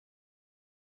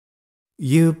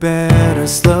You better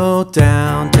slow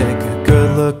down, take a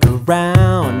good look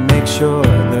around, make sure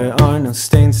there are no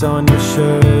stains on your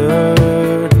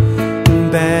shirt.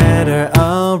 Better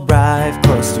arrive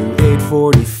close to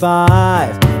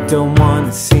 8:45, don't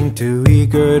wanna seem too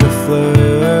eager to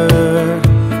flirt.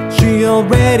 She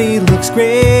already looks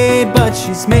great, but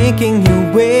she's making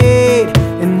you wait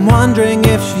and wondering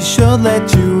if she should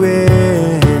let you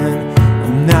in.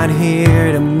 I'm not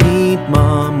here to meet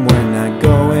mom, we're not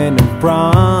going to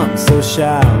prom, so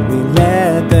shall we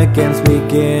let the games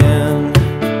begin?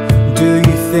 Do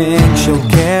you think she'll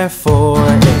care for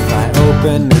if I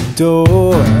open the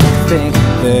door? I think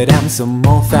that I'm some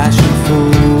old-fashioned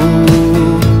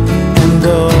fool, and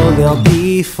though they'll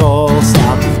be false,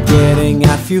 I'll be getting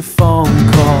a few phone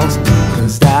calls,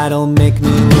 cause that'll make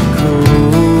me look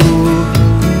cool.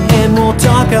 And we'll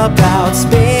talk about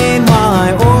Spain while I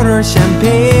order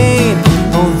champagne,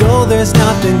 although there's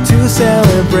nothing to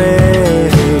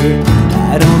celebrate.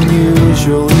 I don't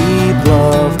usually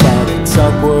bluff, but it's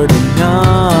awkward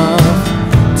enough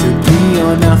to be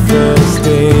on our first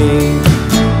date.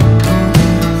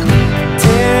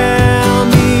 Tell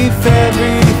me if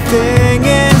everything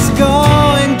is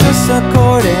going just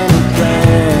according to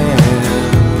plan,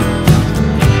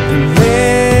 and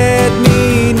let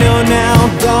me know now,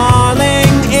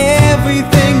 darling,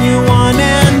 everything you want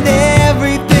and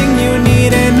everything you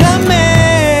need in a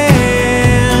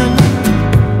man.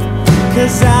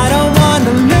 Cause I don't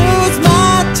wanna lose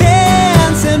my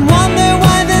chance and wonder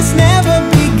why this never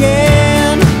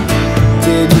began.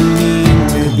 Didn't mean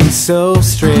to be so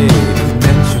straight,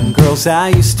 mention girls I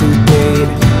used to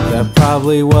date, that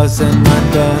probably wasn't my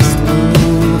best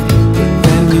move. But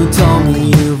then you told me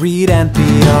you read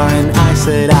NPR, and I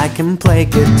said I can play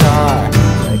guitar,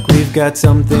 like we've got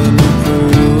something to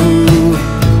prove.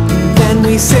 Then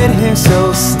we sit here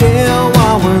so still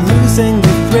while we're losing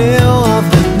the thrill of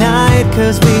the night,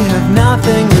 cause we have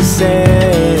nothing to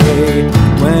say.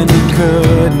 When it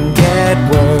couldn't get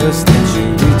worse, then she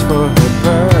reached for her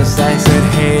purse. I said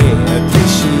hey, at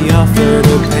least she offered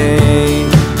to pay.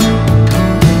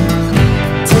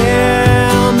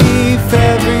 Tell me if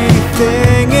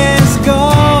everything is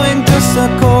going just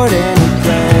according to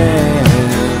plan,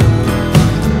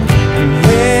 and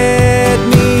let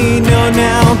me know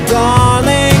now,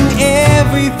 darling,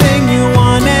 everything you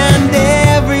want and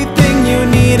everything you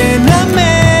need in a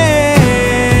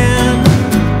man.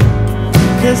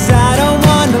 Cause I don't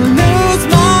wanna lose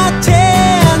my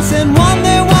chance and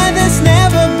wonder why this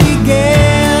never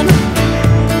began.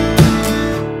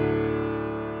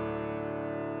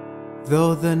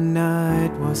 Though the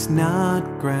night was not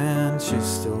grand, she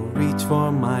still reached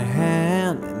for my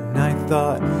hand, and I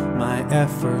thought my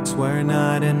efforts were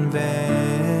not in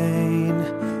vain.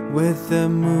 With the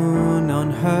moon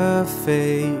on her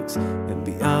face and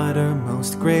the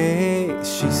uttermost grace,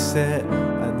 she said,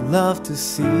 I'd love to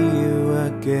see you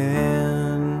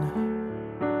again.